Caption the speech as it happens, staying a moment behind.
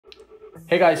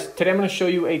Hey guys, today I'm going to show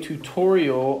you a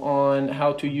tutorial on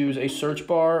how to use a search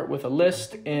bar with a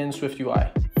list in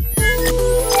SwiftUI.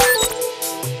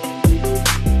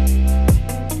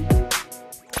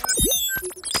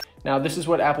 Now this is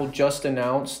what Apple just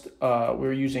announced.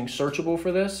 We're using searchable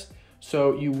for this.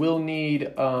 So you will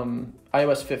need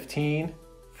iOS 15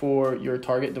 for your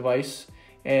target device,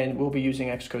 and we'll be using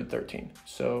Xcode 13.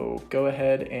 So go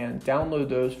ahead and download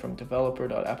those from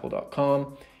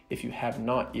developer.apple.com if you have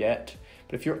not yet.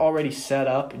 But if you're already set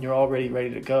up and you're already ready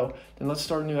to go, then let's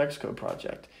start a new Xcode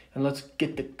project and let's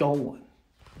get it going.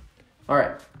 All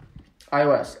right,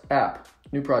 iOS, app,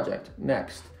 new project,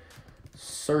 next,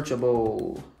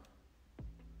 searchable,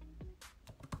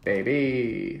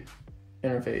 baby,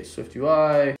 interface,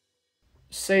 SwiftUI.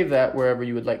 Save that wherever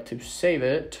you would like to save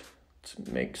it. Let's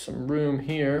make some room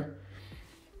here.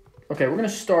 Okay, we're gonna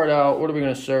start out, what are we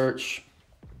gonna search?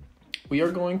 We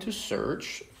are going to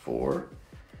search for,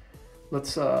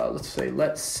 let's say,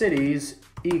 let cities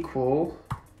equal,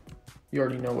 you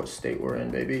already know what state we're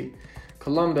in, baby.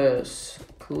 Columbus,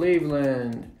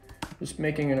 Cleveland, just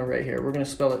making an array here. We're gonna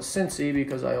spell it Cincy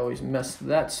because I always mess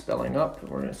that spelling up.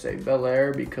 We're gonna say Bel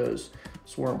Air because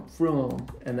it's where I'm from,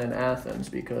 and then Athens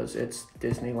because it's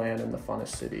Disneyland and the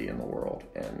funnest city in the world.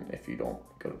 And if you don't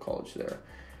go to college there,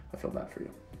 I feel bad for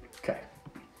you. Okay.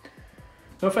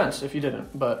 No offense if you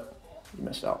didn't, but you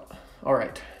missed out. All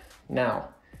right, now,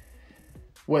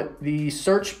 what the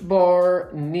search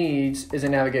bar needs is a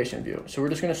navigation view. So we're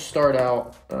just gonna start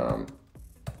out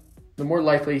the more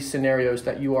likely scenarios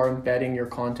that you are embedding your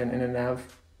content in a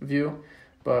nav view,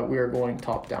 but we are going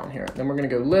top down here. Then we're gonna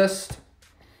go list,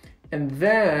 and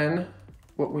then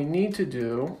what we need to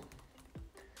do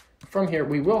from here,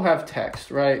 we will have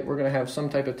text, right? We're gonna have some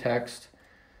type of text.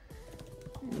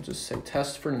 We'll just say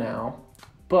test for now,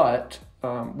 but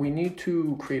we need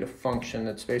to create a function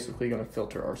that's basically going to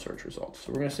filter our search results.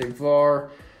 So we're going to say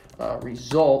var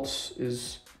results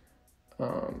is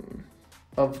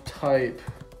of type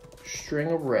string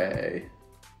array,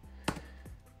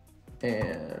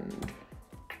 and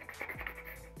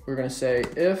we're going to say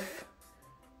if,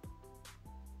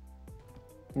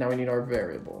 now we need our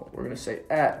variable. We're going to say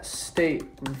at state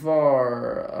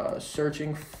var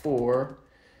searching for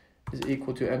is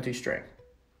equal to empty string.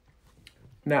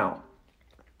 Now,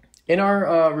 in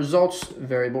our results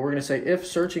variable, we're going to say if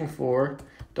searching for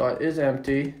dot is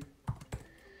empty,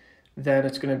 then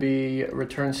it's going to be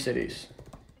return cities.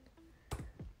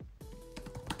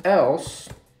 Else,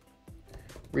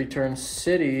 return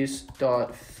cities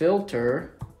dot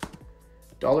filter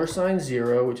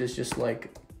 $0, which is just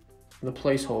like the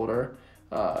placeholder,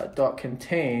 dot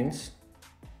contains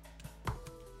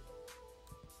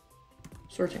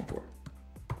searching for,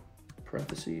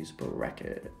 parentheses,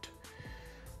 bracket.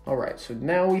 All right, so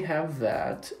now we have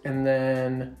that. And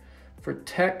then for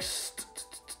text,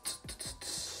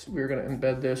 we're gonna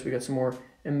embed this. We got some more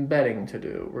embedding to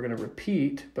do. We're gonna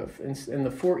repeat, but in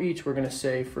the for each, we're gonna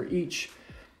say for each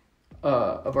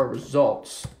of our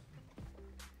results.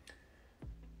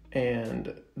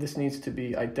 And this needs to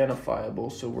be identifiable.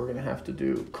 So we're gonna have to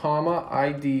do comma,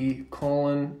 ID,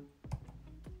 colon,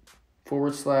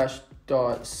 /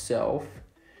 dot self.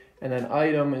 And then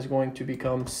item is going to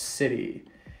become city.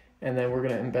 And then we're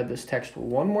going to embed this text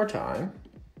one more time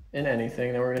in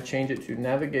anything. Then we're going to change it to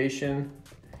navigation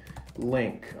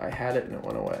link. I had it and it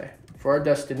went away. For our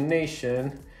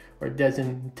destination, or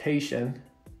designatation,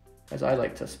 as I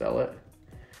like to spell it,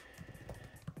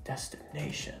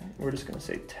 destination, we're just going to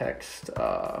say text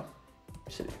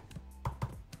city.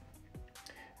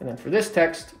 And then for this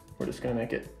text, we're just going to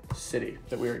make it city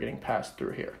that we are getting passed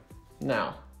through here.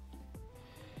 Now,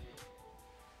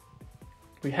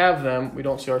 we have them, we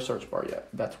don't see our search bar yet.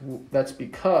 That's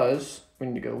because we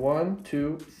need to go 1,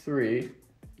 2, 3,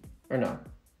 or no,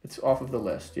 it's off of the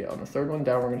list. Yeah, on the third one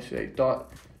down, we're gonna say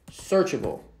dot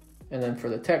searchable. And then for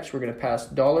the text, we're gonna pass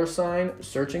 $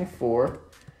 searching for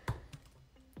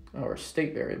our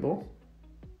state variable.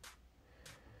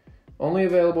 Only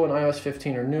available in iOS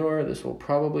 15 or newer. This will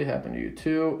probably happen to you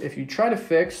too. If you try to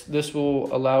fix, this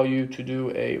will allow you to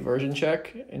do a version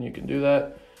check, and you can do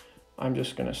that. I'm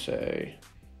just gonna say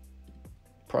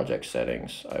project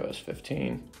settings, iOS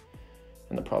 15,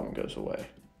 and the problem goes away.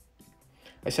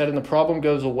 I said, and the problem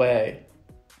goes away.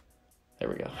 There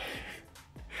we go.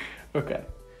 Okay.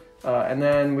 And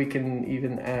then we can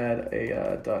even add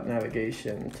a dot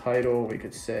navigation title. We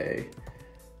could say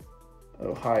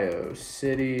Ohio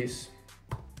cities,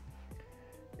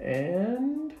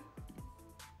 and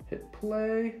hit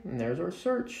play, and there's our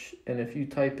search. And if you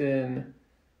type in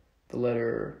the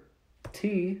letter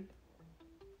T,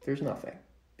 there's nothing,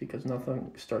 because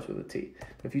nothing starts with a T.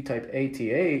 But if you type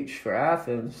ATH for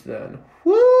Athens, then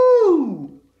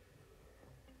woo!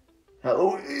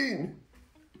 Halloween!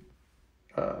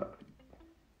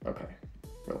 Okay,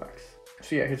 relax.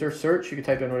 So yeah, here's our search. You can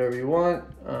type in whatever you want.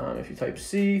 If you type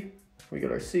C, we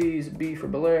get our C's. B for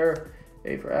Bel Air,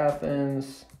 A for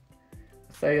Athens.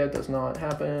 Thea does not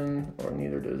happen, or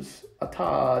neither does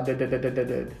Ata,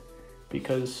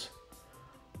 because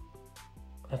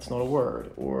that's not a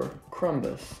word, or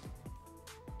Crumbus.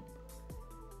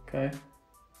 Okay,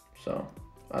 so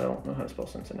I don't know how to spell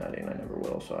Cincinnati, and I never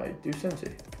will, so I do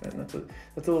Cincy, and that's a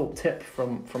little tip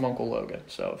from Uncle Logan.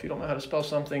 So if you don't know how to spell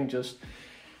something, just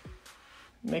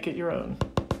make it your own.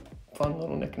 Fun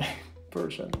little nickname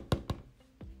version.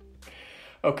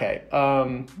 Okay,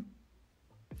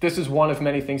 this is one of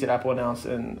many things that Apple announced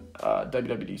in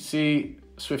WWDC.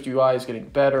 SwiftUI is getting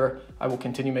better. I will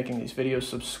continue making these videos.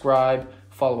 Subscribe,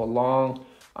 follow along.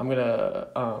 I'm gonna,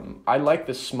 I like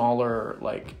this smaller,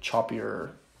 like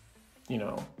choppier, you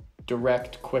know,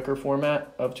 direct, quicker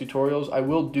format of tutorials. I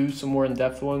will do some more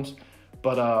in-depth ones,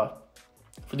 but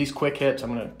for these quick hits, I'm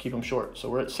gonna keep them short. So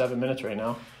we're at 7 minutes right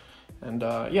now. And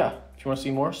yeah, if you wanna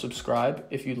see more, subscribe.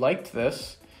 If you liked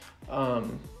this,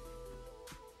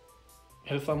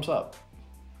 hit a thumbs up,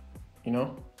 you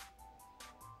know?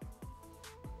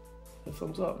 Hit a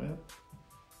thumbs up, man.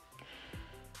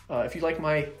 If you like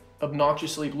my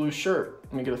obnoxiously blue shirt,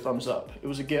 let me get a thumbs up. It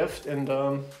was a gift, and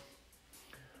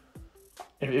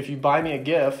if you buy me a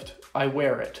gift, I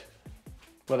wear it,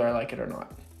 whether I like it or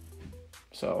not.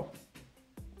 So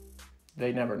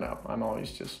they never know. I'm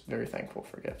always just very thankful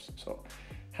for gifts. So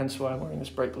hence why I'm wearing this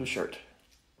bright blue shirt.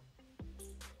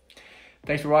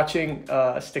 Thanks for watching.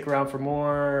 Stick around for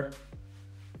more.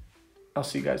 I'll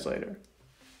see you guys later.